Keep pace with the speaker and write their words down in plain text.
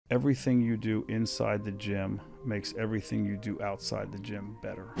everything you do inside the gym makes everything you do outside the gym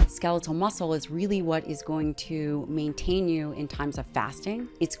better. Skeletal muscle is really what is going to maintain you in times of fasting.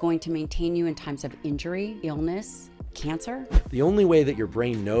 It's going to maintain you in times of injury, illness, cancer. The only way that your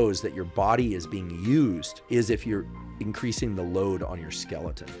brain knows that your body is being used is if you're increasing the load on your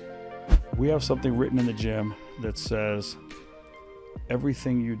skeleton. We have something written in the gym that says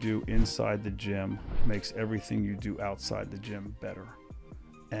everything you do inside the gym makes everything you do outside the gym better.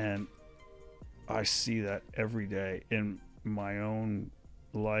 And I see that every day in my own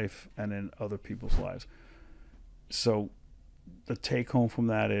life and in other people's lives. So the take home from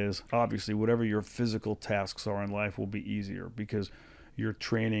that is, obviously, whatever your physical tasks are in life will be easier because you're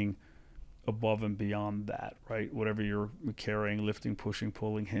training above and beyond that, right? Whatever you're carrying, lifting, pushing,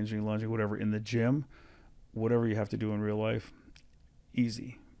 pulling, hinging, lunging, whatever in the gym, whatever you have to do in real life,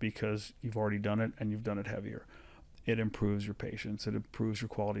 easy because you've already done it and you've done it heavier. It improves your patience. It improves your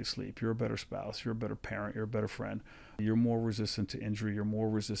quality of sleep. You're a better spouse. You're a better parent. You're a better friend. You're more resistant to injury. You're more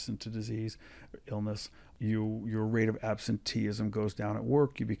resistant to disease, illness. Your rate of absenteeism goes down at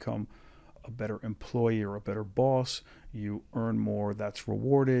work. You become a better employee or a better boss. You earn more. That's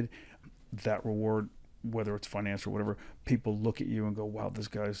rewarded. That reward, whether it's financial or whatever, people look at you and go, wow, this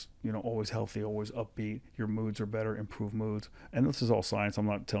guy's, always healthy, always upbeat. Your moods are better, improved moods. And this is all science. I'm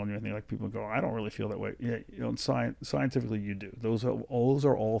not telling you anything like people go, I don't really feel that way. Yeah, scientifically you do. Those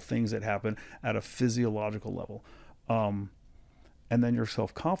are all things that happen at a physiological level. And then your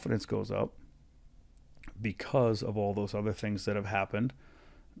self-confidence goes up because of all those other things that have happened,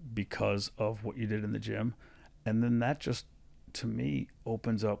 because of what you did in the gym. And then that just, to me,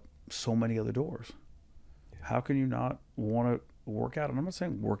 opens up so many other doors. How can you not want to work out? And I'm not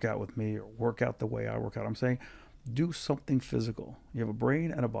saying work out with me or work out the way I work out. I'm saying do something physical. You have a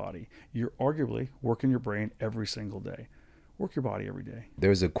brain and a body. You're arguably working your brain every single day. Work your body every day.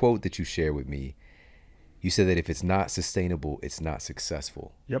 There's a quote that you shared with me. You said that if it's not sustainable, it's not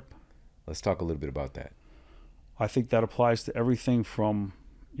successful. Yep. Let's talk a little bit about that. I think that applies to everything from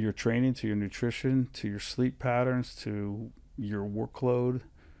your training to your nutrition to your sleep patterns to your workload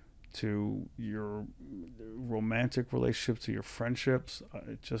to your romantic relationships, to your friendships.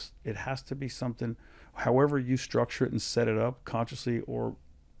 It has to be something, however you structure it and set it up, consciously or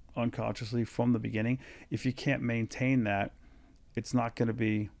unconsciously from the beginning. If you can't maintain that, it's not going to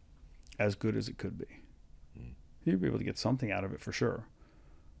be as good as it could be. You'll be able to get something out of it for sure.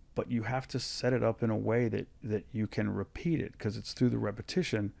 But you have to set it up in a way that you can repeat it, because it's through the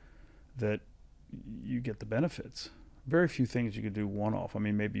repetition that you get the benefits. Very few things you could do one-off. I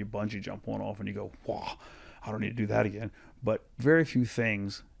mean, maybe you bungee jump one-off and you go, wow, I don't need to do that again. But very few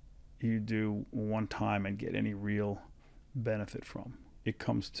things you do one time and get any real benefit from. It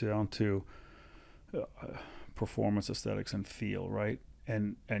comes down to performance, aesthetics, and feel, right?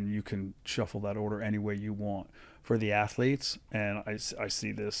 And you can shuffle that order any way you want. For the athletes, and I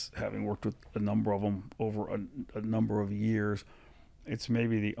see this having worked with a number of them over a number of years, it's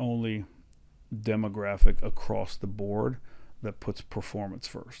maybe the only demographic across the board that puts performance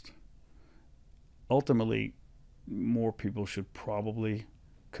first. Ultimately, more people should probably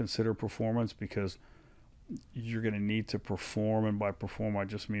consider performance, because you're going to need to perform, and by perform I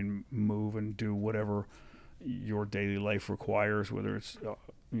just mean move and do whatever your daily life requires, whether it's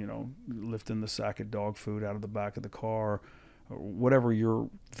lifting the sack of dog food out of the back of the car, or whatever your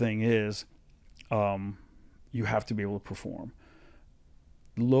thing is. You have to be able to perform.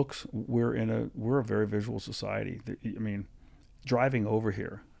 Looks, we're a very visual society. I mean, driving over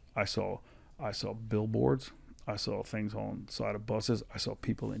here, I saw billboards, I saw things on the side of buses, I saw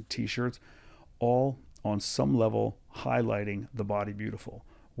people in t-shirts, all on some level highlighting the body beautiful,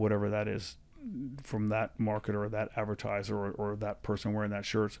 whatever that is, from that marketer or that advertiser or that person wearing that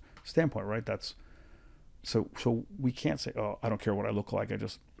shirt's standpoint, right? That's so we can't say, oh, I don't care what I look like.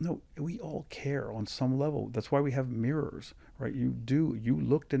 No, we all care on some level. That's why we have mirrors, right? You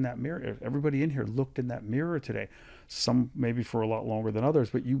looked in that mirror. Everybody in here looked in that mirror today. Some maybe for a lot longer than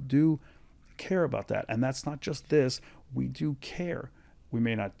others, but you do care about that. And that's not just this. We do care. We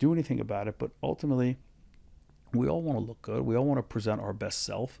may not do anything about it, but ultimately we all want to look good. We all want to present our best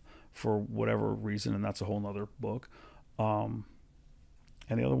self for whatever reason, and that's a whole nother book. And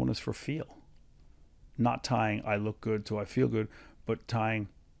the other one is for feel. Not tying I look good to I feel good, but tying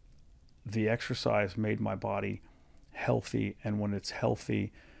the exercise made my body healthy, and when it's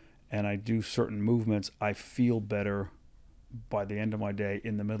healthy and I do certain movements, I feel better by the end of my day,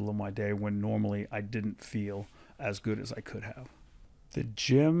 in the middle of my day, when normally I didn't feel as good as I could have. The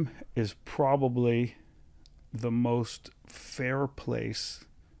gym is probably the most fair place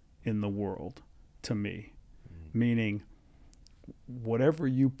in the world to me, meaning whatever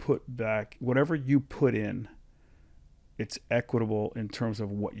you put back, whatever you put in, it's equitable in terms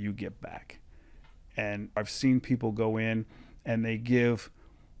of what you get back. And I've seen people go in and they give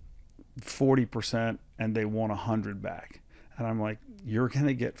 40% and they want 100 back. And I'm like, you're going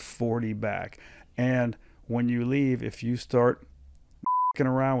to get 40 back. And when you leave, if you start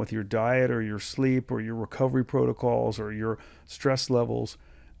around with your diet or your sleep or your recovery protocols or your stress levels,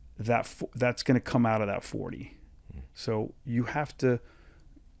 that's going to come out of that 40. So you have to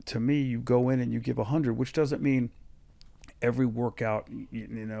me, you go in and you give 100, which doesn't mean every workout,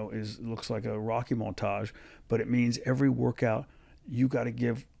 looks like a Rocky montage, but it means every workout you got to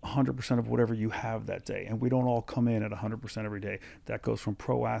give 100% of whatever you have that day. And we don't all come in at 100% every day. That goes from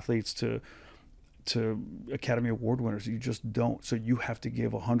pro athletes to Academy Award winners. You just don't. So you have to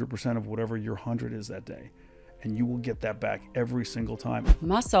give 100% of whatever your 100 is that day. And you will get that back every single time.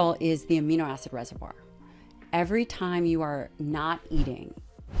 Muscle is the amino acid reservoir. Every time you are not eating,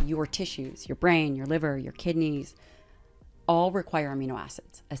 your tissues, your brain, your liver, your kidneys, all require amino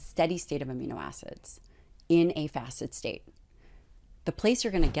acids, a steady state of amino acids in a fasted state. The place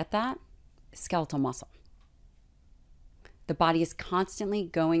you're going to get that is skeletal muscle. The body is constantly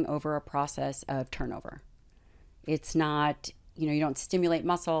going over a process of turnover. It's not, you don't stimulate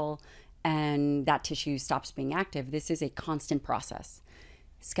muscle and that tissue stops being active. This is a constant process.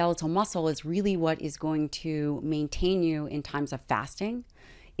 Skeletal muscle is really what is going to maintain you in times of fasting.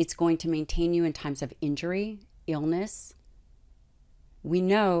 It's going to maintain you in times of injury, illness. We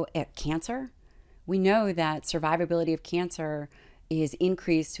know at cancer, we know that survivability of cancer is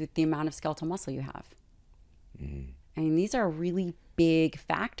increased with the amount of skeletal muscle you have. I mean, these are really big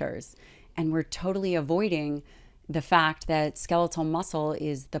factors, and we're totally avoiding the fact that skeletal muscle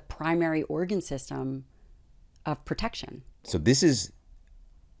is the primary organ system of protection. So this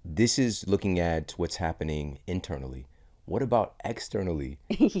is looking at what's happening internally. What about externally?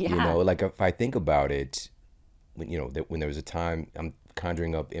 Yeah. Like if I think about it, when there was a time, I'm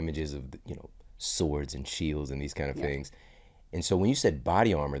conjuring up images of, swords and shields and these kind of things. And so when you said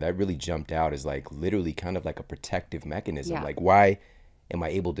body armor, that really jumped out as like literally kind of like a protective mechanism. Yeah. Like, why am I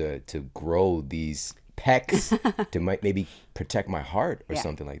able to grow these pecs to maybe protect my heart or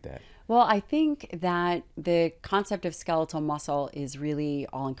something like that? Well, I think that the concept of skeletal muscle is really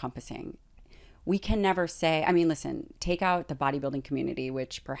all encompassing. We can never say, listen, take out the bodybuilding community,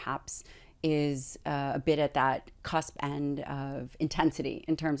 which perhaps is a bit at that cusp end of intensity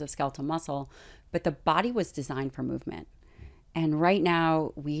in terms of skeletal muscle, but the body was designed for movement. And right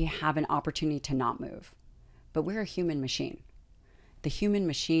now we have an opportunity to not move, but we're a human machine. The human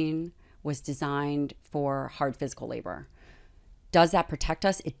machine was designed for hard physical labor. Does that protect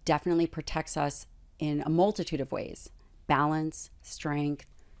us? It definitely protects us in a multitude of ways: balance, strength,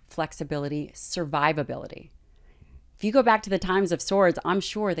 flexibility, survivability. If you go back to the times of swords, I'm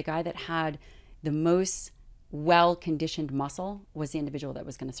sure the guy that had the most well-conditioned muscle was the individual that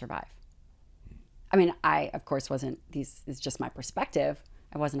was going to survive. I, of course, this is just my perspective.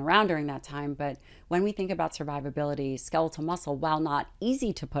 I wasn't around during that time, but when we think about survivability, skeletal muscle, while not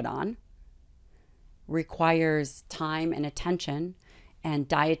easy to put on, requires time and attention and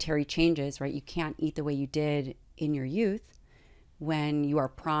dietary changes, right? You can't eat the way you did in your youth when you are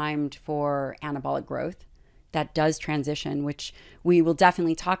primed for anabolic growth. That does transition, which we will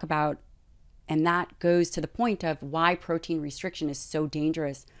definitely talk about. And that goes to the point of why protein restriction is so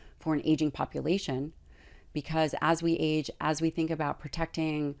dangerous for an aging population, because as we age, as we think about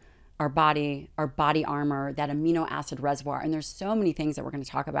protecting our body armor, that amino acid reservoir, and there's so many things that we're going to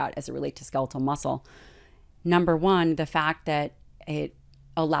talk about as it relates to skeletal muscle. Number one, the fact that it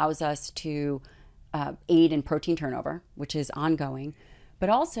allows us to aid in protein turnover, which is ongoing, but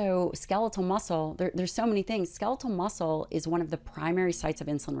also skeletal muscle, there's so many things. Skeletal muscle is one of the primary sites of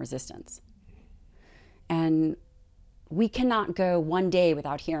insulin resistance. And we cannot go one day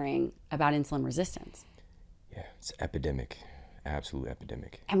without hearing about insulin resistance. Yeah, it's epidemic, absolute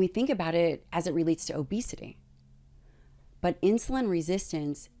epidemic. And we think about it as it relates to obesity. But insulin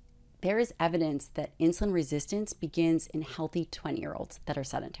resistance, there is evidence that insulin resistance begins in healthy 20-year-olds that are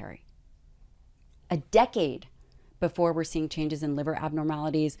sedentary. A decade before we're seeing changes in liver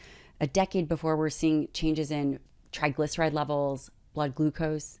abnormalities, a decade before we're seeing changes in triglyceride levels, blood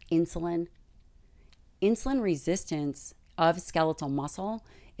glucose, insulin. Insulin resistance of skeletal muscle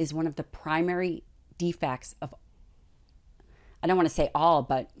is one of the primary defects of, I don't want to say all,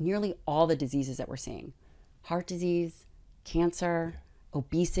 but nearly all the diseases that we're seeing. Heart disease, cancer,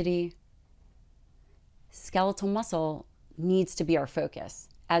 obesity. Skeletal muscle needs to be our focus,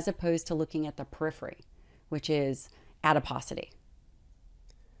 as opposed to looking at the periphery, which is adiposity.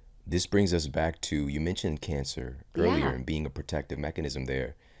 this brings us back to, you mentioned cancer earlier Yeah. and being a protective mechanism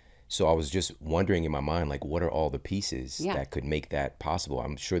there. So I was just wondering in my mind, like, what are all the pieces Yeah. that could make that possible?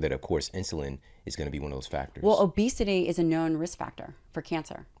 I'm sure that, of course, insulin is going to be one of those factors. Well, obesity is a known risk factor for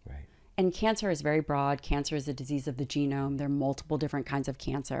cancer. Right. And cancer is very broad. Cancer is a disease of the genome. There are multiple different kinds of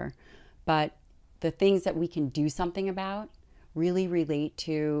cancer. But the things that we can do something about really relate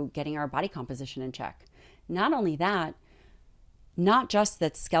to getting our body composition in check. Not only that, not just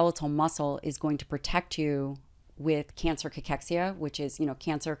that skeletal muscle is going to protect you with cancer cachexia, which is,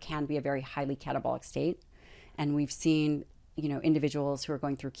 cancer can be a very highly catabolic state. And we've seen, individuals who are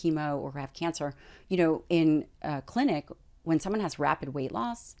going through chemo or who have cancer, in a clinic, when someone has rapid weight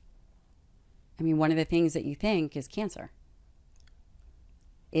loss, I mean, one of the things that you think is cancer.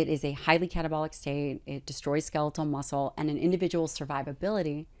 It is a highly catabolic state. It destroys skeletal muscle, and an individual's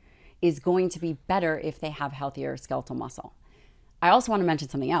survivability is going to be better if they have healthier skeletal muscle. I also want to mention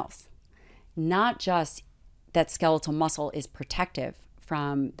something else. Not just that skeletal muscle is protective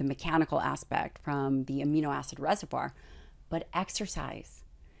from the mechanical aspect, from the amino acid reservoir, but exercise.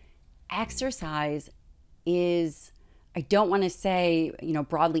 Exercise is, I don't want to say,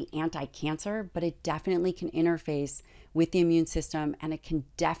 broadly anti-cancer, but it definitely can interface with the immune system, and it can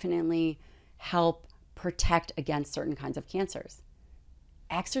definitely help protect against certain kinds of cancers.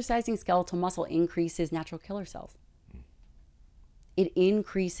 Exercising skeletal muscle increases natural killer cells. It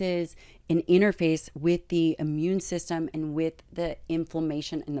increases an interface with the immune system and with the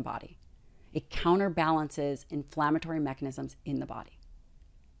inflammation in the body. It counterbalances inflammatory mechanisms in the body.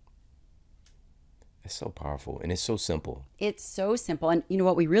 It's so powerful, and it's so simple. It's so simple. And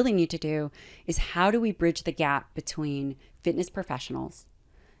what we really need to do is, how do we bridge the gap between fitness professionals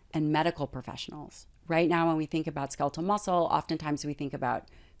and medical professionals? Right now, when we think about skeletal muscle, oftentimes we think about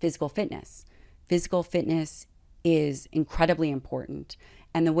physical fitness. Physical fitness is incredibly important.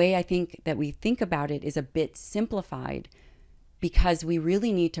 And the way I think that we think about it is a bit simplified, because we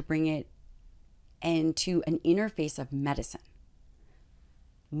really need to bring it into an interface of medicine.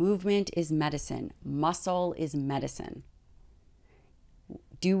 Movement is medicine. Muscle is medicine.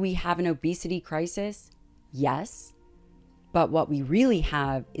 Do we have an obesity crisis? Yes. But what we really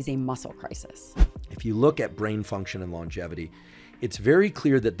have is a muscle crisis. If you look at brain function and longevity, it's very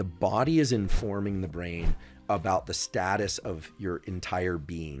clear that the body is informing the brain about the status of your entire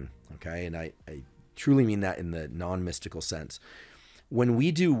being, okay? And I truly mean that in the non-mystical sense. When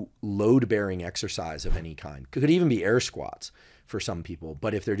we do load-bearing exercise of any kind, could even be air squats for some people,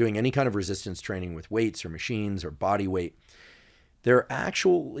 but if they're doing any kind of resistance training with weights or machines or body weight, there are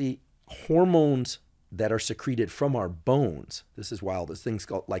actually hormones that are secreted from our bones. This is wild. There's things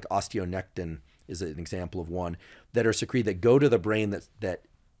called, like osteonectin is an example of one, that are secreted, that go to the brain that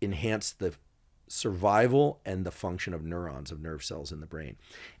enhance the survival and the function of neurons, of nerve cells in the brain.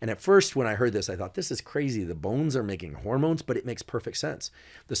 And at first, when I heard this, I thought, this is crazy. The bones are making hormones, but it makes perfect sense.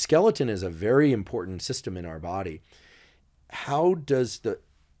 The skeleton is a very important system in our body. How do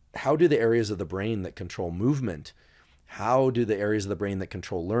the areas of the brain that control movement, how do the areas of the brain that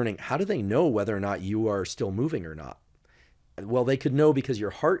control learning, how do they know whether or not you are still moving or not? Well, they could know because your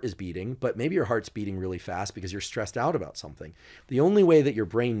heart is beating, but maybe your heart's beating really fast because you're stressed out about something. The only way that your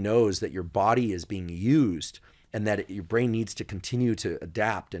brain knows that your body is being used and that your brain needs to continue to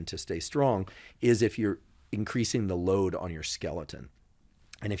adapt and to stay strong is if you're increasing the load on your skeleton.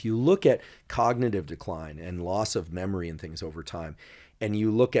 And if you look at cognitive decline and loss of memory and things over time, and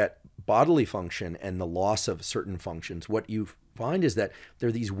you look at bodily function and the loss of certain functions, what you find is that there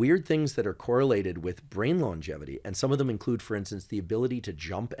are these weird things that are correlated with brain longevity. And some of them include, for instance, the ability to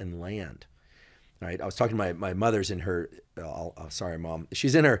jump and land. Right. I was talking to my mother's in her, sorry, Mom.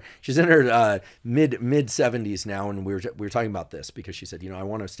 She's in her mid 70s now. And we were talking about this because she said, I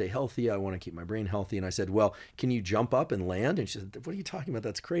want to stay healthy. I want to keep my brain healthy. And I said, well, can you jump up and land? And she said, what are you talking about?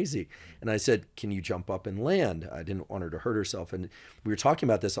 That's crazy. And I said, can you jump up and land? I didn't want her to hurt herself. And we were talking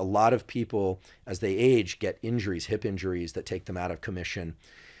about this. A lot of people, as they age, get injuries, hip injuries that take them out of commission.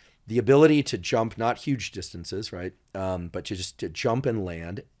 The ability to jump, not huge distances, right? But to jump and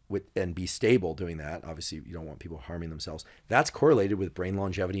land and be stable doing that. Obviously, you don't want people harming themselves. That's correlated with brain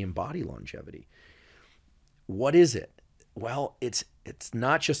longevity and body longevity. What is it? Well, it's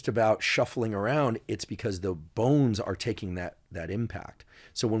not just about shuffling around. It's because the bones are taking that impact.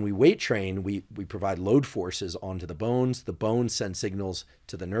 So when we weight train, we provide load forces onto the bones. The bones send signals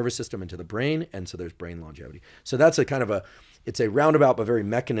to the nervous system and to the brain, and so there's brain longevity. So that's it's a roundabout but very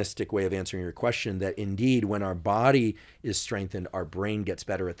mechanistic way of answering your question, that indeed when our body is strengthened, our brain gets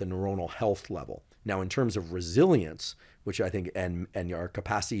better at the neuronal health level. Now, in terms of resilience, which I think, and our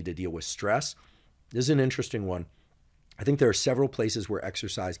capacity to deal with stress, this is an interesting one. I think there are several places where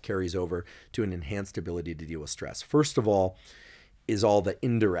exercise carries over to an enhanced ability to deal with stress. First of all is all the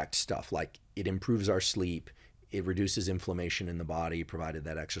indirect stuff, like it improves our sleep, it reduces inflammation in the body, provided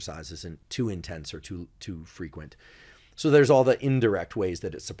that exercise isn't too intense or too frequent. So there's all the indirect ways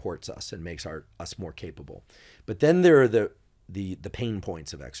that it supports us and makes us more capable. But then there are the pain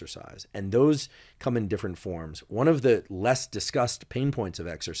points of exercise, and those come in different forms. One of the less discussed pain points of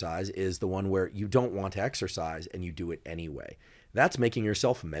exercise is the one where you don't want to exercise and you do it anyway. That's making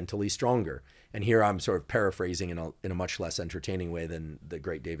yourself mentally stronger. And here I'm sort of paraphrasing in a much less entertaining way than the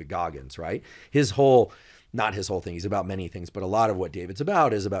great David Goggins, right? Not his whole thing, he's about many things, but a lot of what David's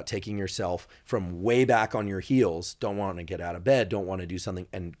about is about taking yourself from way back on your heels, don't want to get out of bed, don't want to do something,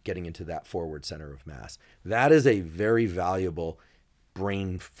 and getting into that forward center of mass. That is a very valuable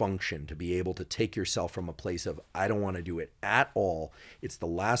brain function, to be able to take yourself from a place of, I don't want to do it at all, it's the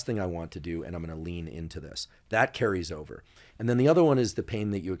last thing I want to do, and I'm going to lean into this. That carries over. And then the other one is the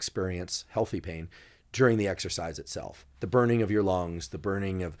pain that you experience, healthy pain, during the exercise itself. The burning of your lungs, the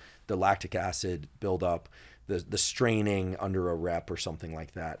burning of the lactic acid buildup, the straining under a rep or something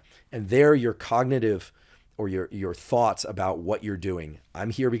like that. And there your cognitive or your thoughts about what you're doing. I'm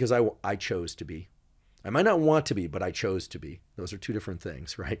here because I chose to be. I might not want to be, but I chose to be. Those are two different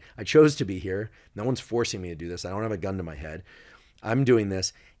things, right? I chose to be here. No one's forcing me to do this. I don't have a gun to my head. I'm doing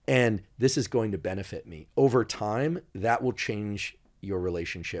this, and this is going to benefit me. Over time, that will change your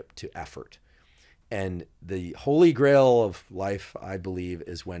relationship to effort. And the holy grail of life, I believe,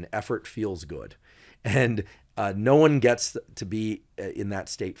 is when effort feels good. And no one gets to be in that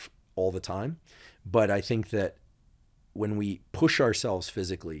state all the time. But I think that when we push ourselves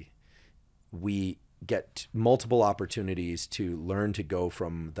physically, we get multiple opportunities to learn to go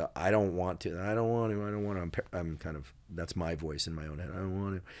from the I don't want to, I'm kind of, that's my voice in my own head, I don't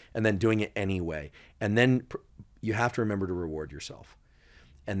want to, and then doing it anyway. And then you have to remember to reward yourself.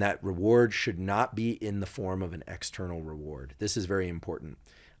 And that reward should not be in the form of an external reward. This is very important.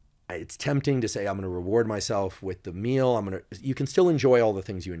 It's tempting to say, I'm going to reward myself with the meal. You can still enjoy all the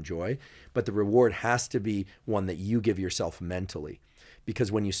things you enjoy, but the reward has to be one that you give yourself mentally.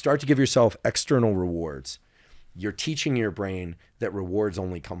 Because when you start to give yourself external rewards, you're teaching your brain that rewards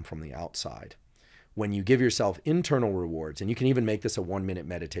only come from the outside. When you give yourself internal rewards, and you can even make this a 1-minute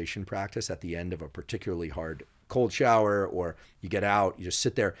meditation practice at the end of a particularly hard cold shower, or you get out, you just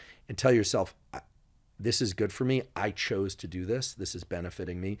sit there and tell yourself, this is good for me. I chose to do this. This is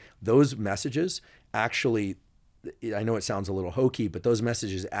benefiting me. Those messages actually, I know it sounds a little hokey, but those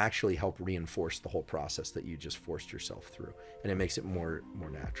messages actually help reinforce the whole process that you just forced yourself through. And it makes it more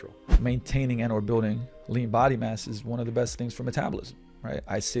natural. Maintaining and or building lean body mass is one of the best things for metabolism, right?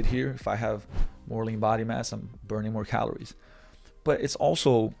 I sit here, if I have more lean body mass, I'm burning more calories. But it's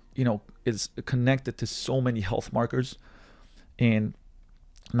also, it's connected to so many health markers. And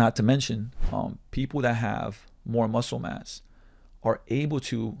not to mention, people that have more muscle mass are able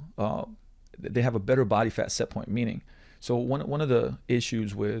to, they have a better body fat set point, meaning, so one of the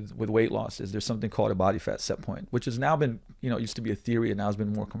issues with weight loss is there's something called a body fat set point, which has now been, used to be a theory and now has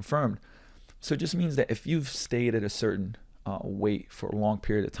been more confirmed. So it just means that if you've stayed at a certain weight for a long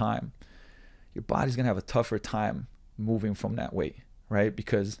period of time, your body's gonna have a tougher time moving from that weight, right?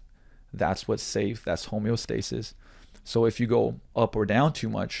 Because that's what's safe, that's homeostasis. So if you go up or down too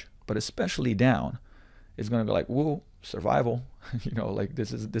much, but especially down, it's going to be like, whoa, survival, like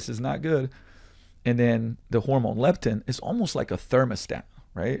this is not good. And then the hormone leptin is almost like a thermostat,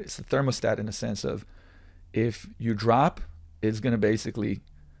 right? It's a thermostat in the sense of if you drop, it's going to basically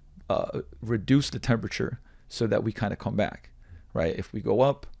reduce the temperature so that we kind of come back, right? If we go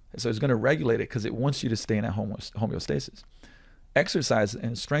up, so it's going to regulate it because it wants you to stay in that homeostasis. Exercise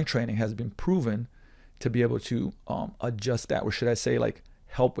and strength training has been proven to be able to adjust that, or should I say like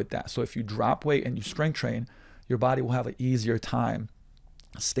help with that. So if you drop weight and you strength train, your body will have an easier time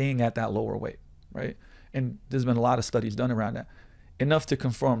staying at that lower weight, right? And there's been a lot of studies done around that. Enough to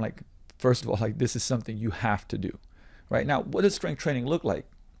confirm, like, first of all, like this is something you have to do, right? Now, what does strength training look like?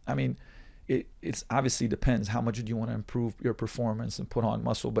 I mean, it's obviously depends how much do you want to improve your performance and put on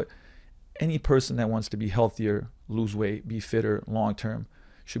muscle, but any person that wants to be healthier, lose weight, be fitter long-term,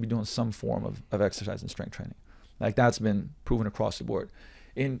 should be doing some form of exercise and strength training. Like that's been proven across the board.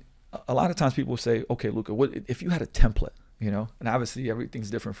 And a lot of times people will say, okay, Luca, what if you had a template, and obviously everything's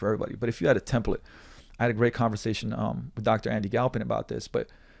different for everybody, but if you had a template, I had a great conversation with Dr. Andy Galpin about this, but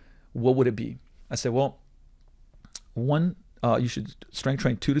what would it be? I said, well, one, you should strength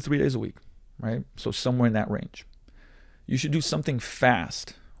train 2 to 3 days a week, right? So somewhere in that range. You should do something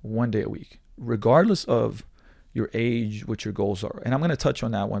fast 1 day a week, regardless of your age, what your goals are. And I'm going to touch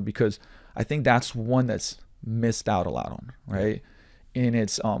on that one because I think that's one that's missed out a lot on, right? And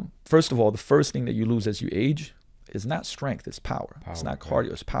it's first of all, the first thing that you lose as you age is not strength, it's power. It's not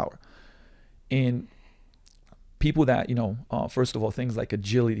cardio, it's power. And people that, you know, first of all, things like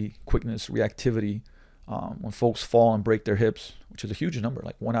agility, quickness, reactivity, when folks fall and break their hips, which is a huge number,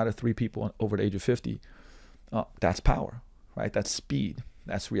 like 1 out of 3 people over the age of 50, that's power, right? That's speed,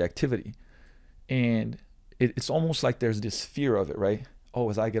 that's reactivity. And it's almost like there's this fear of it, right? Oh,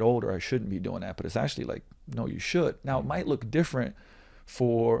 as I get older, I shouldn't be doing that. But it's actually like, no, you should. Now, it might look different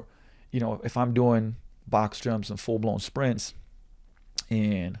for, you know, if I'm doing box jumps and full-blown sprints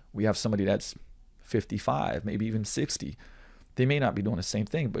and we have somebody that's 55, maybe even 60, they may not be doing the same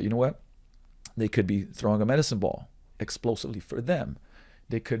thing. But you know what? They could be throwing a medicine ball explosively for them.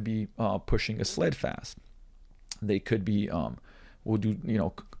 They could be pushing a sled fast. They could be, we'll do, you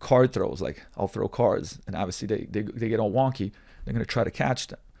know, card throws. Like I'll throw cards and obviously they get all wonky. They're going to try to catch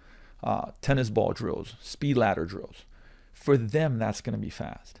them. Tennis ball drills, speed ladder drills. For them, that's going to be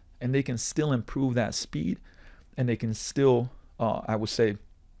fast. And they can still improve that speed and they can still, I would say,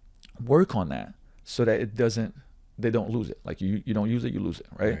 work on that so that they don't lose it. Like you don't use it, you lose it,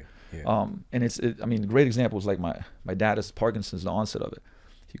 right? Yeah. And I mean, great example is like my dad has Parkinson's, the onset of it.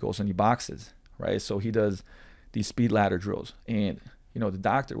 He goes and he boxes, right? So he does these speed ladder drills. And, you know, the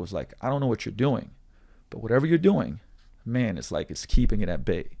doctor was like, I don't know what you're doing, but whatever you're doing, man, it's like it's keeping it at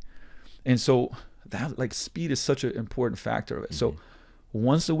bay. And so that, like, speed is such an important factor of it. So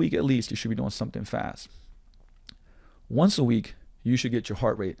once a week at least, you should be doing something fast. Once a week, you should get your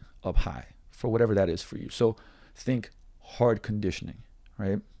heart rate up high for whatever that is for you. So think hard conditioning,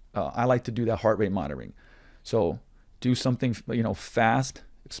 right? I like to do that heart rate monitoring. So do something, you know, fast,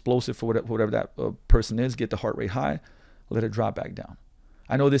 explosive for whatever that person is, get the heart rate high, let it drop back down.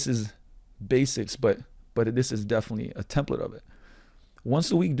 I know this is basics, but this is definitely a template of it. Once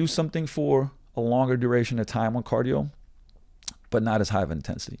a week, do something for a longer duration of time on cardio, but not as high of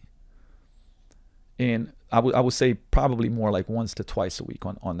intensity. And I would say probably more like once to twice a week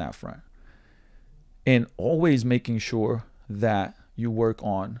on that front. And always making sure that you work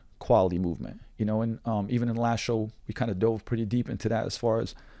on quality movement. You know, and even in the last show, we kind of dove pretty deep into that as far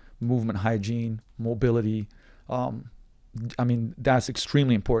as movement hygiene, mobility. I mean, that's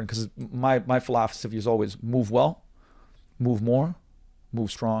extremely important because my philosophy is always move well, move more,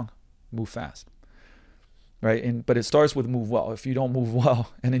 move strong, move fast, right? But it starts with move well. If you don't move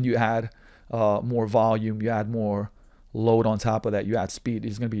well and then you add more volume, you add more load on top of that, you add speed,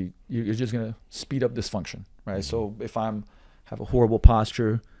 you're just going to speed up dysfunction, right? So if have a horrible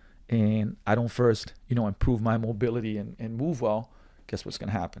posture and I don't first, you know, improve my mobility and move well, guess what's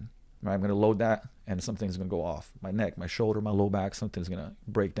going to happen? Right? I'm going to load that and something's going to go off. My neck, my shoulder, my low back, something's going to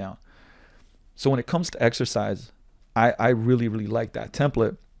break down. So when it comes to exercise, I really, really like that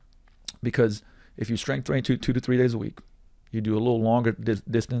template because if you strength train 2 to 3 days a week, you do a little longer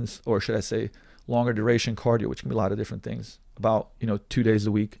distance, or should I say longer duration cardio, which can be a lot of different things, about, you know, 2 days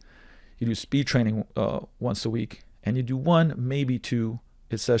a week. You do speed training once a week, and you do 1, maybe 2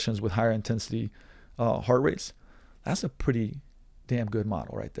 sessions with higher intensity heart rates. That's a pretty damn good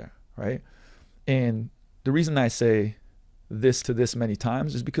model right there, right? And the reason I say this to this many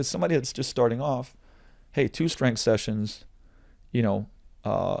times is because somebody that's just starting off, hey, 2 strength sessions, you know,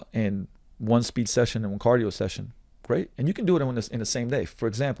 and 1 speed session and 1 cardio session, great. And you can do it in the same day. For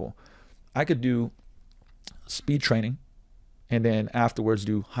example, I could do speed training and then afterwards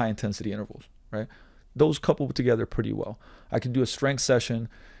do high intensity intervals, right? Those couple together pretty well. I could do a strength session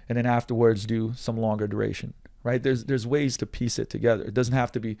and then afterwards do some longer duration, right? There's ways to piece it together. It doesn't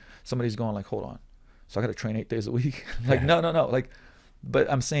have to be somebody's going like, hold on, so I got to train 8 days a week. Like, no. Like, but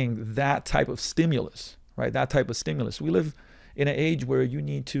I'm saying that type of stimulus, right? That type of stimulus. We live in an age where you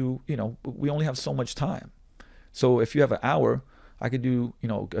need to, you know, we only have so much time. So if you have an hour, I could do, you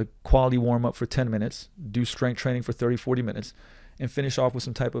know, a quality warm up for 10 minutes, do strength training for 30, 40 minutes, and finish off with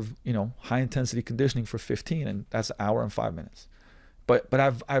some type of, you know, high intensity conditioning for 15, and that's an hour and 5 minutes. But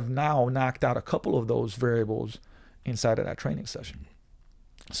I've now knocked out a couple of those variables inside of that training session.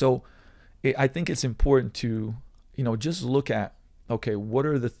 So I think it's important to, you know, just look at, okay, what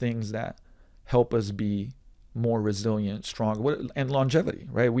are the things that help us be more resilient, stronger, and longevity,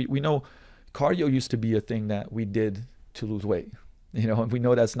 right? We know cardio used to be a thing that we did to lose weight, you know, and we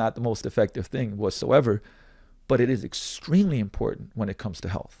know that's not the most effective thing whatsoever, but it is extremely important when it comes to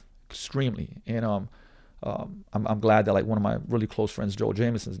health, extremely. And I'm glad that, like, one of my really close friends, Joel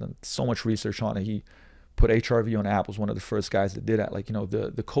Jameson's done so much research on it. He put HRV on apples, one of the first guys that did that. Like, you know,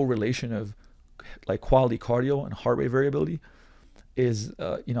 the correlation of like quality cardio and heart rate variability is,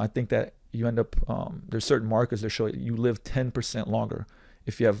 you know, I think that you end up, there's certain markers that show you live 10% longer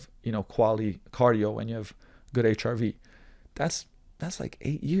if you have, you know, quality cardio and you have good HRV. That's like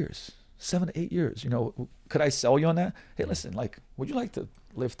 8 years, 7 to 8 years. You know, could I sell you on that? Hey, listen, like, would you like to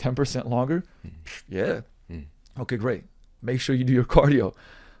live 10% longer? Yeah. Okay, great. Make sure you do your cardio.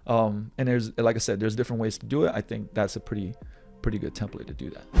 And there's, like I said, there's different ways to do it. I think that's a pretty good template to do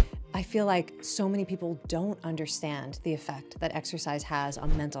that. I feel like so many people don't understand the effect that exercise has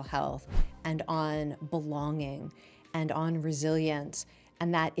on mental health and on belonging and on resilience,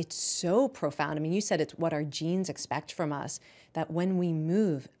 and that it's so profound. I mean, you said it's what our genes expect from us, that when we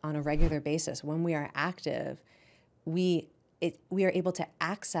move on a regular basis, when we are active, we are able to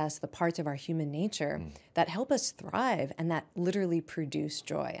access the parts of our human nature that help us thrive and that literally produce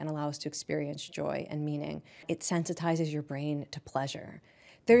joy and allow us to experience joy and meaning. It sensitizes your brain to pleasure.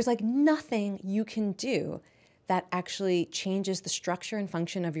 There's like nothing you can do that actually changes the structure and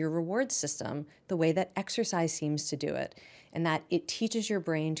function of your reward system the way that exercise seems to do it, and that it teaches your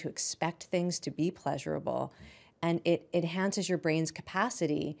brain to expect things to be pleasurable, and it enhances your brain's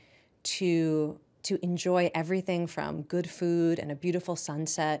capacity to enjoy everything from good food and a beautiful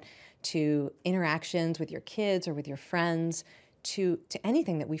sunset to interactions with your kids or with your friends to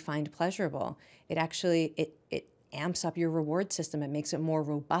anything that we find pleasurable. It actually, it amps up your reward system. It makes it more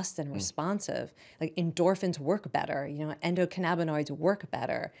robust and responsive. Like endorphins work better, you know, endocannabinoids work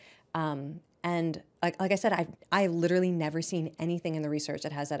better. And like I said, I've literally never seen anything in the research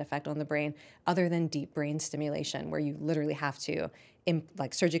that has that effect on the brain other than deep brain stimulation, where you literally have to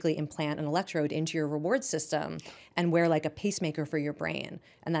like surgically implant an electrode into your reward system and wear like a pacemaker for your brain.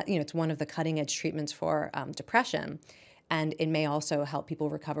 And that, you know, it's one of the cutting edge treatments for depression. And it may also help people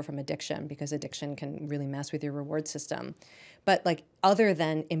recover from addiction, because addiction can really mess with your reward system. But like, other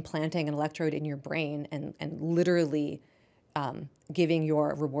than implanting an electrode in your brain and literally giving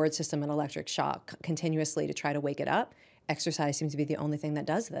your reward system an electric shock continuously to try to wake it up, exercise seems to be the only thing that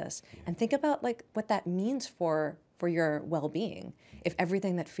does this. And think about like what that means for your well-being. If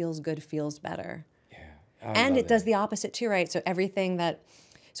everything that feels good feels better. Yeah. And it does the opposite too, right? So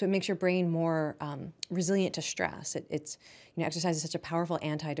it makes your brain more resilient to stress. It's you know, exercise is such a powerful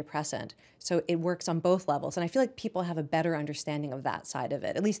antidepressant. So it works on both levels. And I feel like people have a better understanding of that side of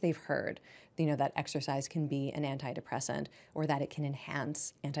it. At least they've heard, you know, that exercise can be an antidepressant, or that it can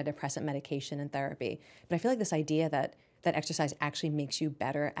enhance antidepressant medication and therapy. But I feel like this idea that exercise actually makes you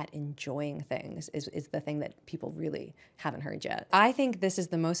better at enjoying things is the thing that people really haven't heard yet. I think this is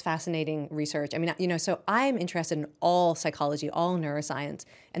the most fascinating research. I mean, you know, so I'm interested in all psychology, all neuroscience,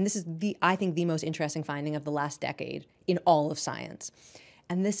 and this is I think the most interesting finding of the last decade in all of science.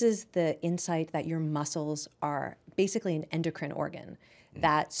 And this is the insight that your muscles are basically an endocrine organ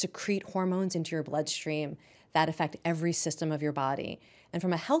that secrete hormones into your bloodstream that affect every system of your body. And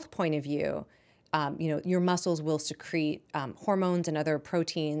from a health point of view, you know, your muscles will secrete hormones and other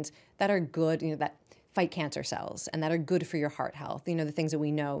proteins that are good, you know, that fight cancer cells and that are good for your heart health. You know, the things that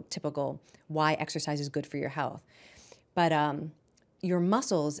we know, typical why exercise is good for your health. But your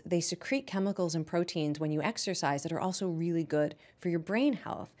muscles, they secrete chemicals and proteins when you exercise that are also really good for your brain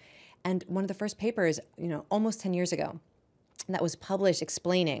health. And one of the first papers, you know, almost 10 years ago, that was published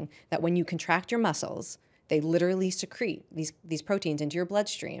explaining that when you contract your muscles, they literally secrete these proteins into your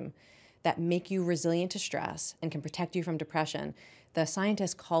bloodstream that make you resilient to stress and can protect you from depression. The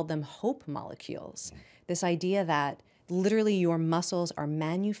scientists called them hope molecules. This idea that literally your muscles are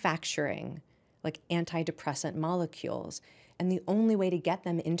manufacturing like antidepressant molecules. And the only way to get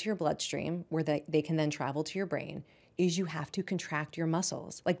them into your bloodstream, where they can then travel to your brain, is you have to contract your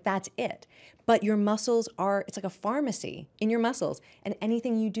muscles. Like, that's it. But your muscles it's like a pharmacy in your muscles. And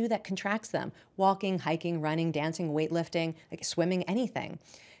anything you do that contracts them, walking, hiking, running, dancing, weightlifting, like swimming, anything,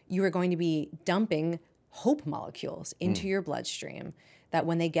 you are going to be dumping hope molecules into your bloodstream that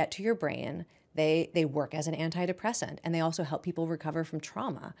when they get to your brain, they work as an antidepressant, and they also help people recover from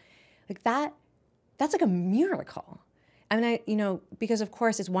trauma. Like that's like a miracle. I mean, because of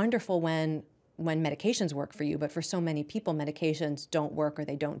course it's wonderful when medications work for you, but for so many people, medications don't work, or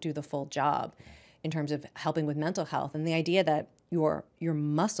they don't do the full job in terms of helping with mental health. And the idea that your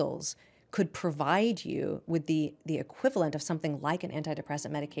muscles could provide you with the equivalent of something like an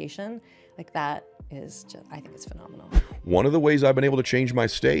antidepressant medication, like that is just, I think it's phenomenal. One of the ways I've been able to change my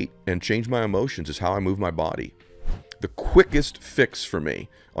state and change my emotions is how I move my body. The quickest fix for me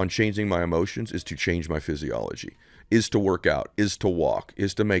on changing my emotions is to change my physiology, is to work out, is to walk,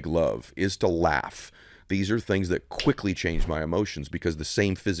 is to make love, is to laugh. These are things that quickly change my emotions because the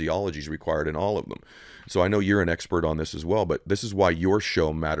same physiology is required in all of them. So I know you're an expert on this as well, but this is why your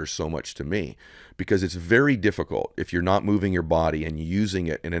show matters so much to me, because it's very difficult if you're not moving your body and using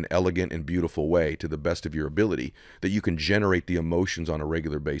it in an elegant and beautiful way to the best of your ability, that you can generate the emotions on a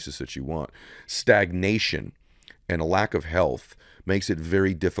regular basis that you want. Stagnation and a lack of health makes it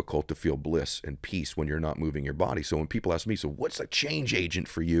very difficult to feel bliss and peace when you're not moving your body. So when people ask me, so what's a change agent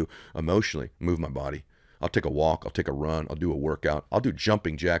for you emotionally? Move my body. I'll take a walk, I'll take a run, I'll do a workout, I'll do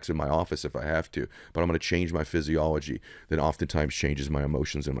jumping jacks in my office if I have to, but I'm going to change my physiology that oftentimes changes my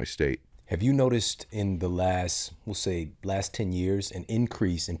emotions and my state. Have you noticed in the last, we'll say last 10 years, an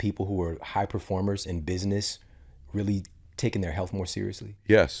increase in people who are high performers in business really taking their health more seriously?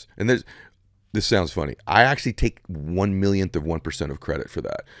 Yes. And this sounds funny. I actually take 1/1,000,000% of credit for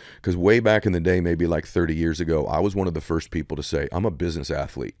that. Because way back in the day, maybe like 30 years ago, I was one of the first people to say, I'm a business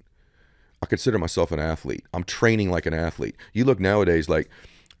athlete. I consider myself an athlete. I'm training like an athlete. You look nowadays, like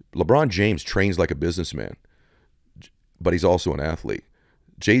LeBron James trains like a businessman, but he's also an athlete.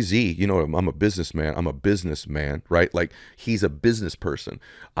 Jay-Z, you know, I'm a businessman. I'm a businessman, right? Like he's a business person.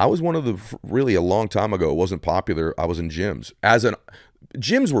 I was one of the, really a long time ago, it wasn't popular. I was in gyms.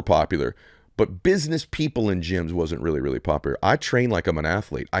 Gyms were popular, but business people in gyms wasn't really popular. I train like I'm an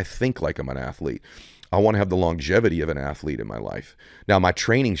athlete. I think like I'm an athlete. I want to have the longevity of an athlete in my life. Now my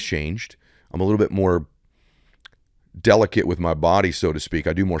training's changed. I'm a little bit more delicate with my body, so to speak.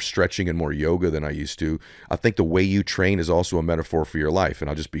 I do more stretching and more yoga than I used to. I think the way you train is also a metaphor for your life. And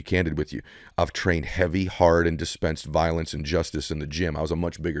I'll just be candid with you. I've trained heavy, hard, and dispensed violence and justice in the gym. I was a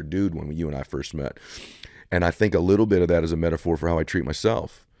much bigger dude when you and I first met. And I think a little bit of that is a metaphor for how I treat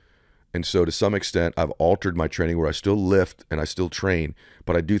myself. And so to some extent, I've altered my training where I still lift and I still train,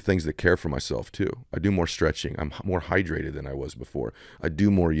 but I do things that care for myself too. I do more stretching. I'm more hydrated than I was before. I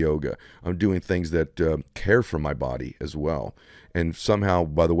do more yoga. I'm doing things that care for my body as well. And somehow,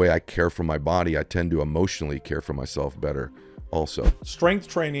 by the way I care for my body, I tend to emotionally care for myself better also. Strength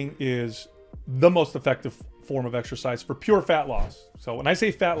training is the most effective form of exercise for pure fat loss. So when I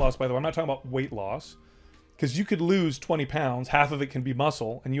say fat loss, by the way, I'm not talking about weight loss. Because you could lose 20 pounds, half of it can be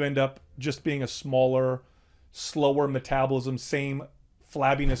muscle, and you end up just being a smaller, slower metabolism, same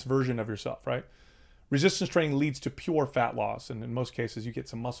flabbiness version of yourself, right? Resistance training leads to pure fat loss, and in most cases, you get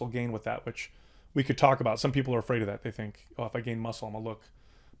some muscle gain with that, which we could talk about. Some people are afraid of that. They think, oh, if I gain muscle, I'm going to look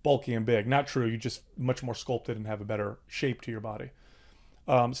bulky and big. Not true. You're just much more sculpted and have a better shape to your body.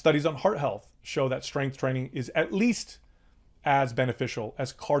 Studies on heart health show that strength training is at least as beneficial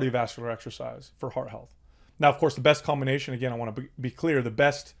as cardiovascular exercise for heart health. Now, of course, the best combination, again, I want to be clear, the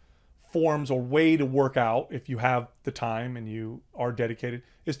best forms or way to work out, if you have the time and you are dedicated,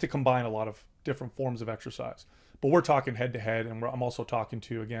 is to combine a lot of different forms of exercise. But we're talking head to head, and I'm also talking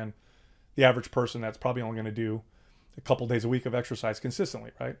to, again, the average person that's probably only going to do a couple days a week of exercise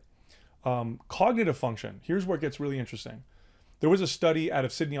consistently, right? Cognitive function, here's where it gets really interesting. There was a study out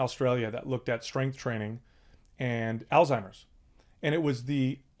of Sydney, Australia that looked at strength training and Alzheimer's. And it was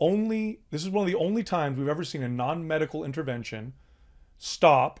this is one of the only times we've ever seen a non-medical intervention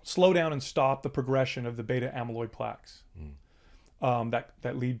slow down and stop the progression of the beta amyloid plaques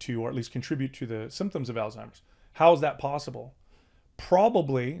that lead to, or at least contribute to, the symptoms of Alzheimer's. How is that possible?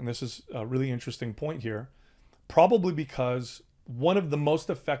 Probably, and this is a really interesting point here, probably because one of the most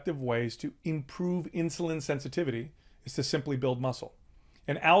effective ways to improve insulin sensitivity is to simply build muscle.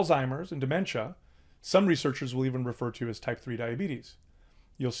 And Alzheimer's and dementia, some researchers will even refer to as type 3 diabetes.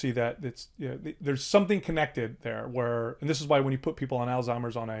 You'll see that there's something connected there where, and this is why when you put people on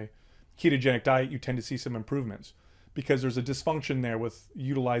Alzheimer's on a ketogenic diet, you tend to see some improvements because there's a dysfunction there with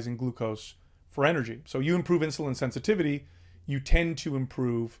utilizing glucose for energy. So you improve insulin sensitivity, you tend to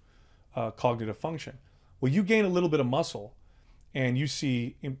improve cognitive function. Well, you gain a little bit of muscle and you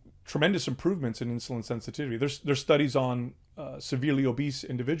see tremendous improvements in insulin sensitivity. There's studies on severely obese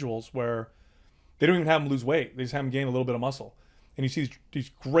individuals where they don't even have them lose weight. They just have them gain a little bit of muscle. And you see these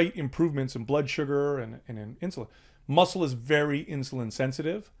great improvements in blood sugar and in insulin. Muscle is very insulin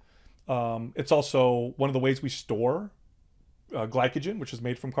sensitive. It's also one of the ways we store glycogen, which is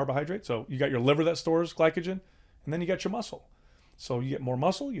made from carbohydrates. So you got your liver that stores glycogen, and then you got your muscle. So you get more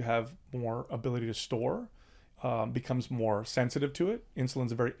muscle, you have more ability to store, becomes more sensitive to it.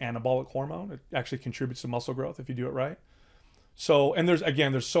 Insulin's a very anabolic hormone. It actually contributes to muscle growth if you do it right. So, and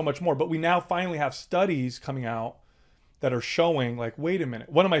there's so much more, but we now finally have studies coming out that are showing, like, wait a minute.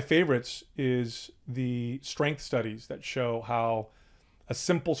 One of my favorites is the strength studies that show how a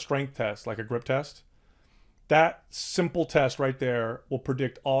simple strength test, like a grip test, that simple test right there will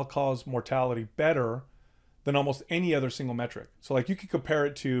predict all-cause mortality better than almost any other single metric. So like you could compare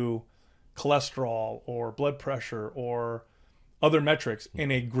it to cholesterol or blood pressure or other metrics,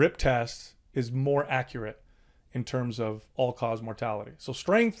 and a grip test is more accurate in terms of all-cause mortality. So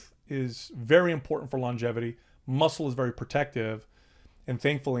strength is very important for longevity. Muscle is very protective. And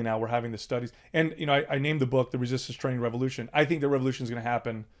thankfully now we're having the studies. And, you know, I named the book The Resistance Training Revolution. I think the revolution is going to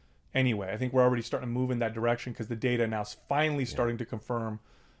happen anyway. I think we're already starting to move in that direction because the data now is finally starting to confirm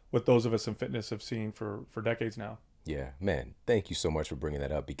what those of us in fitness have seen for decades now. Yeah, man, thank you so much for bringing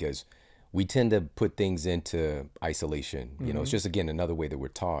that up, because we tend to put things into isolation. You know, it's just, again, another way that we're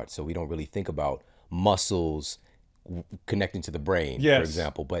taught. So we don't really think about muscles connecting to the brain, for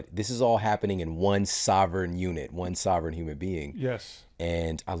example. But this is all happening in one sovereign unit, one sovereign human being. Yes.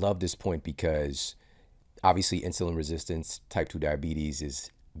 And I love this point because obviously insulin resistance, type 2 diabetes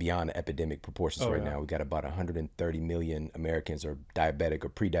is beyond epidemic proportions right now. We got about 130 million Americans are diabetic or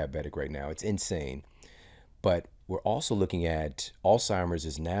pre-diabetic right now. It's insane. But we're also looking at Alzheimer's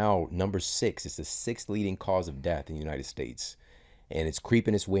is now number 6. It's the 6th leading cause of death in the United States. And it's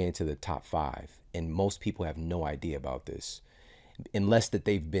creeping its way into the top 5. And most people have no idea about this. Unless that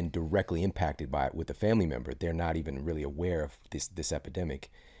they've been directly impacted by it with a family member. They're not even really aware of this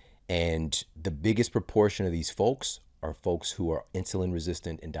epidemic. And the biggest proportion of these folks are folks who are insulin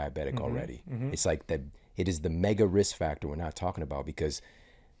resistant and diabetic already. It's like that. It is the mega risk factor we're not talking about, because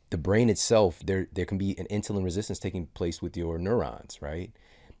the brain itself, there can be an insulin resistance taking place with your neurons, right?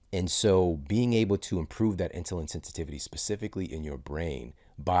 And so being able to improve that insulin sensitivity specifically in your brain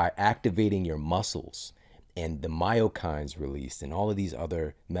by activating your muscles and the myokines released and all of these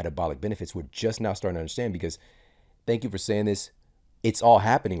other metabolic benefits, we're just now starting to understand, because thank you for saying this. It's all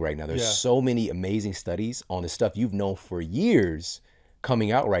happening right now. There's so many amazing studies on the stuff you've known for years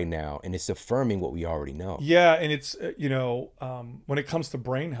coming out right now, and it's affirming what we already know. Yeah, and it's, when it comes to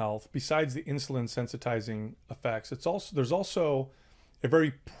brain health, besides the insulin sensitizing effects, there's also a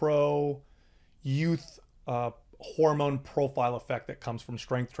very pro-youth hormone profile effect that comes from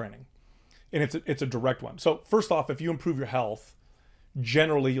strength training. And it's a direct one. So first off, if you improve your health,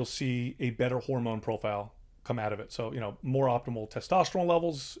 generally you'll see a better hormone profile come out of it. So, more optimal testosterone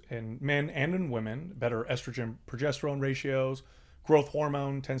levels in men and in women, better estrogen progesterone ratios, growth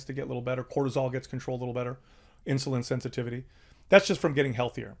hormone tends to get a little better, cortisol gets controlled a little better, insulin sensitivity. That's just from getting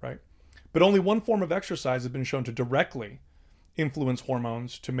healthier, right? But only one form of exercise has been shown to directly influence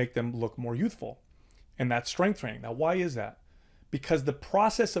hormones to make them look more youthful, and that's strength training. Now, why is that? Because the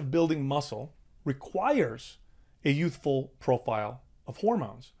process of building muscle requires a youthful profile of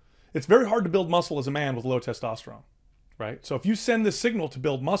hormones. It's very hard to build muscle as a man with low testosterone, right? So if you send this signal to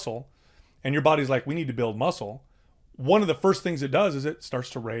build muscle and your body's like, we need to build muscle, one of the first things it does is it starts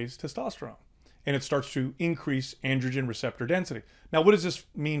to raise testosterone and it starts to increase androgen receptor density. Now, what does this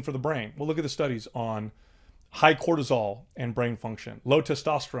mean for the brain? Well, look at the studies on high cortisol and brain function, low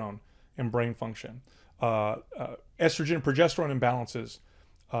testosterone and brain function, estrogen progesterone imbalances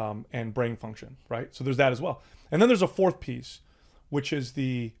and brain function, right? So there's that as well. And then there's a fourth piece, which is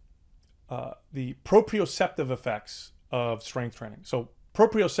the proprioceptive effects of strength training. So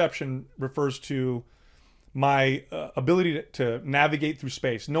proprioception refers to my ability to navigate through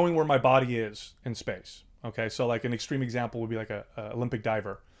space, knowing where my body is in space. Okay, so like an extreme example would be like a Olympic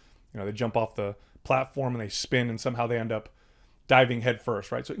diver. They jump off the platform and they spin and somehow they end up diving head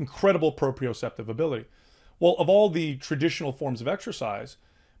first, right? So incredible proprioceptive ability. Well, of all the traditional forms of exercise,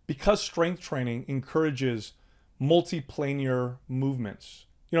 because strength training encourages multiplanar movements,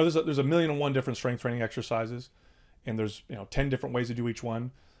 there's a million and one different strength training exercises, and there's 10 different ways to do each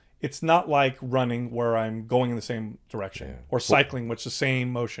one. It's not like running where I'm going in the same direction, or cycling, which is the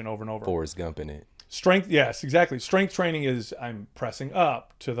same motion over and over. Forrest Gump in it. Strength, yes, exactly. Strength training is I'm pressing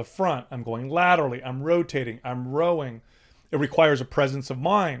up to the front, I'm going laterally, I'm rotating, I'm rowing. It requires a presence of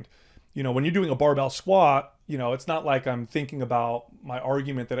mind. When you're doing a barbell squat, it's not like I'm thinking about my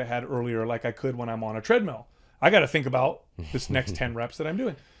argument that I had earlier like I could when I'm on a treadmill. I got to think about this next 10 reps that I'm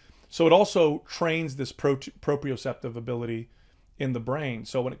doing. So it also trains this proprioceptive ability in the brain.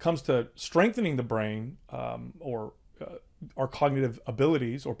 So when it comes to strengthening the brain or our cognitive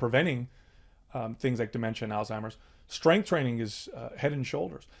abilities or preventing things like dementia and Alzheimer's, strength training is head and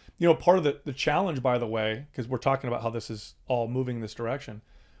shoulders. Part of the challenge, by the way, because we're talking about how this is all moving in this direction,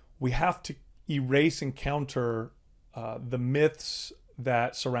 we have to erase and counter the myths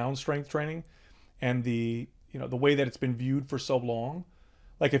that surround strength training and the way that it's been viewed for so long.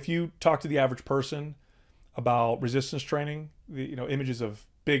 Like if you talk to the average person about resistance training, the images of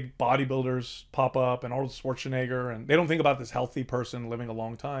big bodybuilders pop up and Arnold Schwarzenegger, and they don't think about this healthy person living a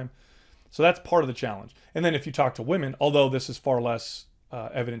long time. So that's part of the challenge. And then if you talk to women, although this is far less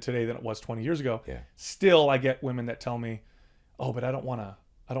evident today than it was 20 years ago, still I get women that tell me, oh, but I don't want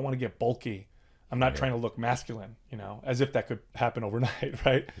to get bulky. I'm not trying to look masculine, as if that could happen overnight,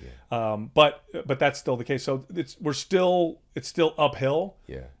 right? But that's still the case. So it's still uphill.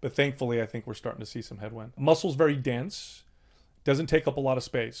 But thankfully, I think we're starting to see some headwind. Muscle's very dense, doesn't take up a lot of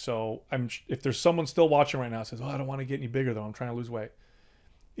space. So if there's someone still watching right now that says, "Oh, I don't want to get any bigger though. I'm trying to lose weight."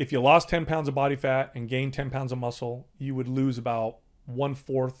 if you lost 10 pounds of body fat and gained 10 pounds of muscle, you would lose about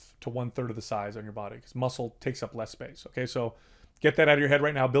 1/4 to 1/3 of the size on your body because muscle takes up less space. Okay, so get that out of your head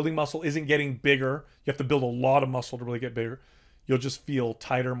right now. Building muscle isn't getting bigger. You have to build a lot of muscle to really get bigger. You'll just feel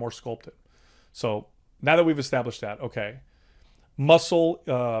tighter, more sculpted. So now that we've established that, okay, muscle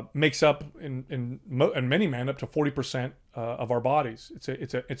makes up in many men up to 40% of our bodies.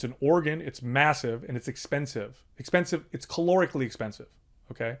 It's an organ. It's massive and it's expensive. It's calorically expensive.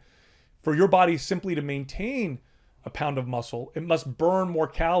 Okay, for your body simply to maintain a pound of muscle, it must burn more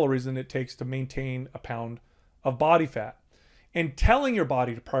calories than it takes to maintain a pound of body fat. And telling your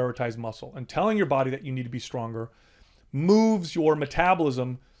body to prioritize muscle and telling your body that you need to be stronger moves your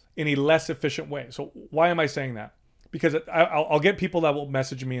metabolism in a less efficient way. So why am I saying that? Because I'll get people that will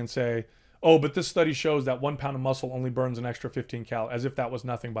message me and say, oh, but this study shows that 1 pound of muscle only burns an extra 15 calories, as if that was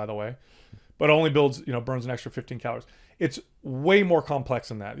nothing, by the way, but only burns an extra 15 calories. It's way more complex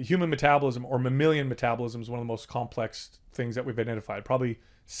than that. The human metabolism, or mammalian metabolism, is one of the most complex things that we've identified, probably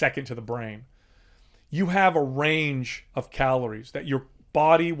second to the brain. You have a range of calories that your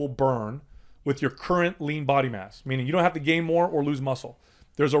body will burn with your current lean body mass, meaning you don't have to gain more or lose muscle.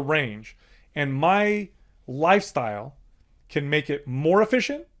 There's a range. And my lifestyle can make it more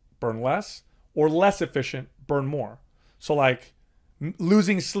efficient, burn less, or less efficient, burn more. So like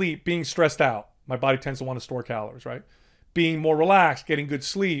losing sleep, being stressed out, my body tends to want to store calories, right? Being more relaxed, getting good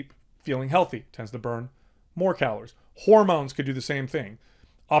sleep, feeling healthy tends to burn more calories. Hormones could do the same thing.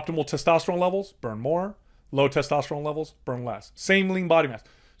 Optimal testosterone levels, burn more. Low testosterone levels, burn less. Same lean body mass.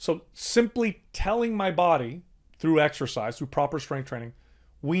 So simply telling my body through exercise, through proper strength training,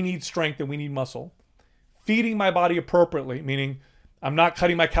 we need strength and we need muscle. Feeding my body appropriately, meaning I'm not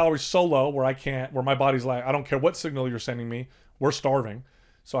cutting my calories so low where my body's like, I don't care what signal you're sending me, we're starving.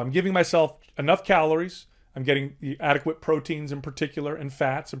 So I'm giving myself enough calories. I'm getting the adequate proteins in particular and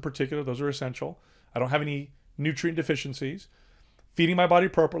fats in particular. Those are essential. I don't have any nutrient deficiencies. Feeding my body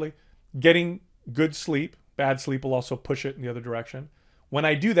appropriately, getting good sleep. Bad sleep will also push it in the other direction. When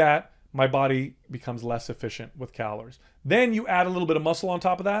I do that, my body becomes less efficient with calories. Then you add a little bit of muscle on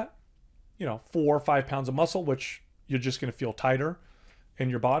top of that, 4 or 5 pounds of muscle, which you're just going to feel tighter in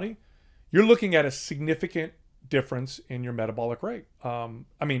your body. You're looking at a significant difference in your metabolic rate. On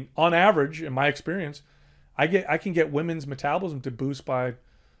average, in my experience, I can get women's metabolism to boost by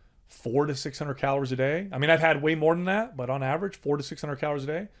 400 to 600 calories a day. I've had way more than that, but on average, 400 to 600 calories a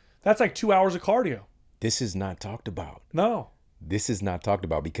day. That's like 2 hours of cardio. This is not talked about. No. This is not talked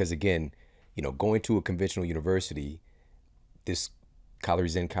about because, again, going to a conventional university, this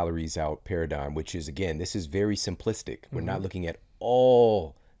calories in, calories out paradigm, which is, again, this is very simplistic. We're not looking at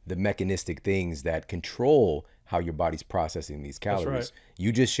all the mechanistic things that control how your body's processing these calories. That's right.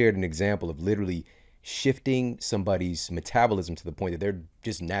 You just shared an example of literally shifting somebody's metabolism to the point that they're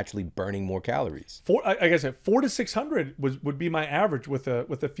just naturally burning more calories. Like I said, 400 to 600 would be my average with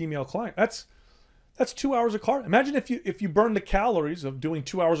a female client. That's 2 hours of cardio. Imagine if you burn the calories of doing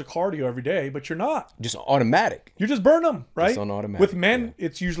 2 hours of cardio every day, but you're not. Just automatic. You just burn them, right? Just on automatic. With men,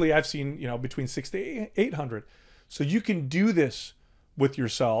 it's usually, I've seen, between 600 to 800. So you can do this with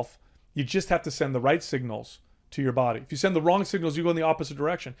yourself. You just have to send the right signals to your body. If you send the wrong signals, you go in the opposite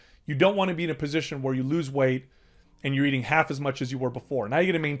direction. You don't want to be in a position where you lose weight and you're eating half as much as you were before. Now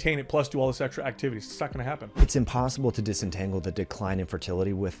you're going to maintain it plus do all this extra activities. It's not going to happen. It's impossible to disentangle the decline in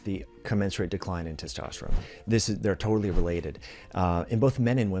fertility with the commensurate decline in testosterone. They're totally related in both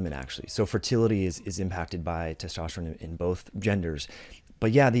men and women, actually. So fertility is impacted by testosterone in both genders.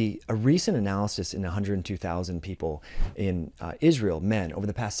 But yeah, a recent analysis in 102,000 people in Israel, men, over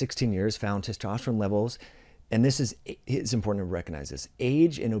the past 16 years found testosterone levels, and it's important to recognize this,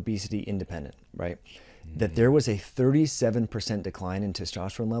 age and obesity independent, right? That there was a 37% decline in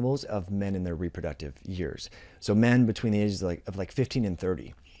testosterone levels of men in their reproductive years. So men between the ages of 15 and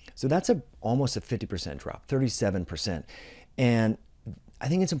 30. So that's almost a 50% drop, 37%. And I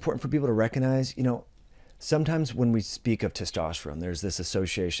think it's important for people to recognize, sometimes when we speak of testosterone, there's this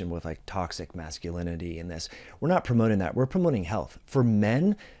association with toxic masculinity and this. We're not promoting that. We're promoting health. For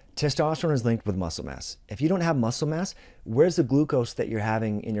men, testosterone is linked with muscle mass. If you don't have muscle mass, where's the glucose that you're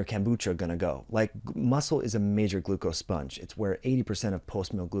having in your kombucha gonna go? Muscle is a major glucose sponge. It's where 80% of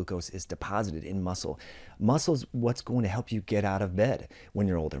post-meal glucose is deposited in muscle. Muscle's what's going to help you get out of bed when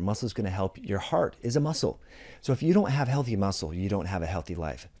you're older. Muscle's gonna help, your heart is a muscle. So if you don't have healthy muscle, you don't have a healthy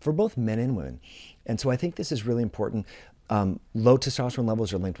life for both men and women. And so I think this is really important. Low testosterone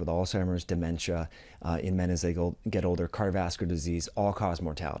levels are linked with Alzheimer's, dementia in men as they get older, cardiovascular disease, all-cause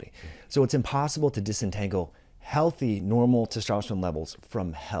mortality. So it's impossible to disentangle healthy, normal testosterone levels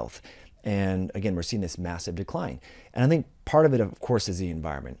from health. And again, we're seeing this massive decline. And I think part of it, of course, is the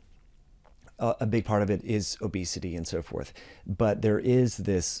environment. A big part of it is obesity and so forth. But there is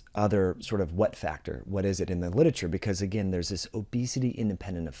this other sort of what factor. What is it in the literature? Because again, there's this obesity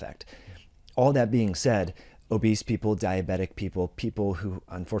independent effect. All that being said, obese people, diabetic people, people who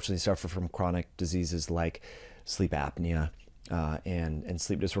unfortunately suffer from chronic diseases like sleep apnea and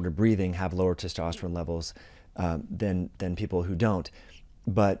sleep disordered breathing have lower testosterone levels than people who don't.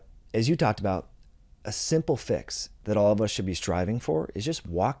 But as you talked about, a simple fix that all of us should be striving for is just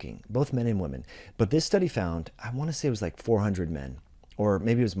walking, both men and women. But this study found, I want to say it was like 400 men, or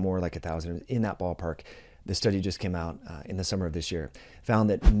maybe it was more like 1,000, in that ballpark. The study just came out in the summer of this year,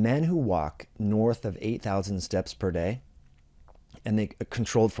 found that men who walk north of 8,000 steps per day, and they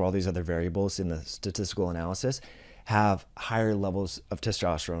controlled for all these other variables in the statistical analysis, have higher levels of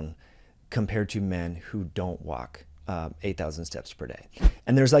testosterone compared to men who don't walk 8,000 steps per day.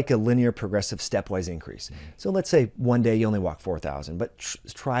 And there's like a linear progressive stepwise increase. So let's say one day you only walk 4,000, but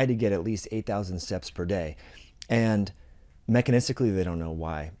try to get at least 8,000 steps per day. And mechanistically, they don't know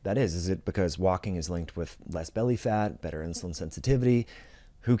why that is. Is it because walking is linked with less belly fat, better insulin sensitivity?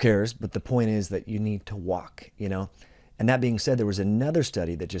 Who cares? But the point is that you need to walk, you know? And that being said, there was another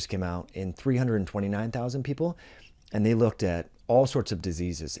study that just came out in 329,000 people, and they looked at all sorts of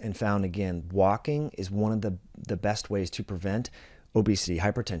diseases and found, again, walking is one of the best ways to prevent obesity,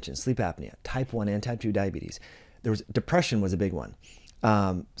 hypertension, sleep apnea, type 1 and type 2 diabetes. Depression was a big one.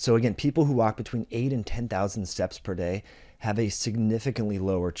 So again, people who walk between 8 and 10,000 steps per day have a significantly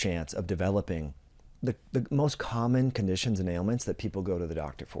lower chance of developing the most common conditions and ailments that people go to the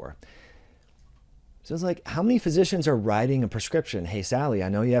doctor for. So it's like, how many physicians are writing a prescription? Hey, Sally, I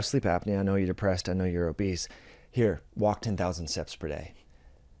know you have sleep apnea. I know you're depressed. I know you're obese. Here, walk 10,000 steps per day.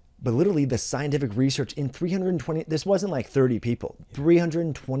 But literally the scientific research in 320, this wasn't like 30 people,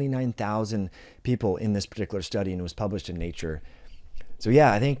 329,000 people in this particular study, and it was published in Nature. So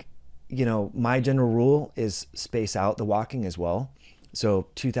yeah, I think, you know, my general rule is space out the walking as well. So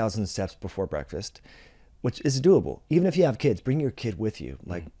 2,000 steps before breakfast, which is doable. Even if you have kids, bring your kid with you.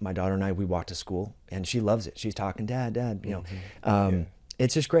 Like my daughter and I, we walk to school and she loves it. She's talking, Dad, you know.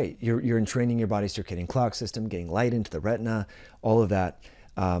 It's just great. You're entraining your body's circadian clock system, getting light into the retina, all of that.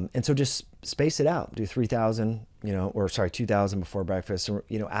 And so just space it out. Do 3,000, you know, or sorry, 2,000 before breakfast. Or,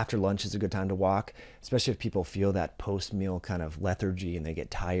 you know, after lunch is a good time to walk, especially if people feel that post-meal kind of lethargy and they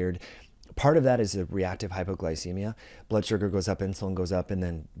get tired. Part of that is a reactive hypoglycemia. Blood sugar goes up, insulin goes up, and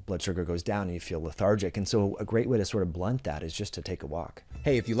then blood sugar goes down and you feel lethargic. And so a great way to sort of blunt that is just to take a walk.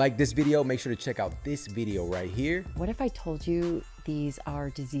 Hey, if you like this video, make sure to check out this video right here. What if I told you these are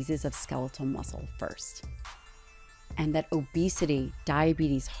diseases of skeletal muscle first? And that obesity,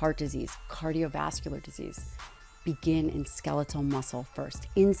 diabetes, heart disease, cardiovascular disease begin in skeletal muscle first.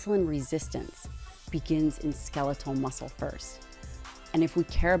 Insulin resistance begins in skeletal muscle first. And if we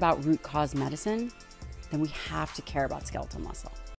care about root cause medicine, then we have to care about skeletal muscle.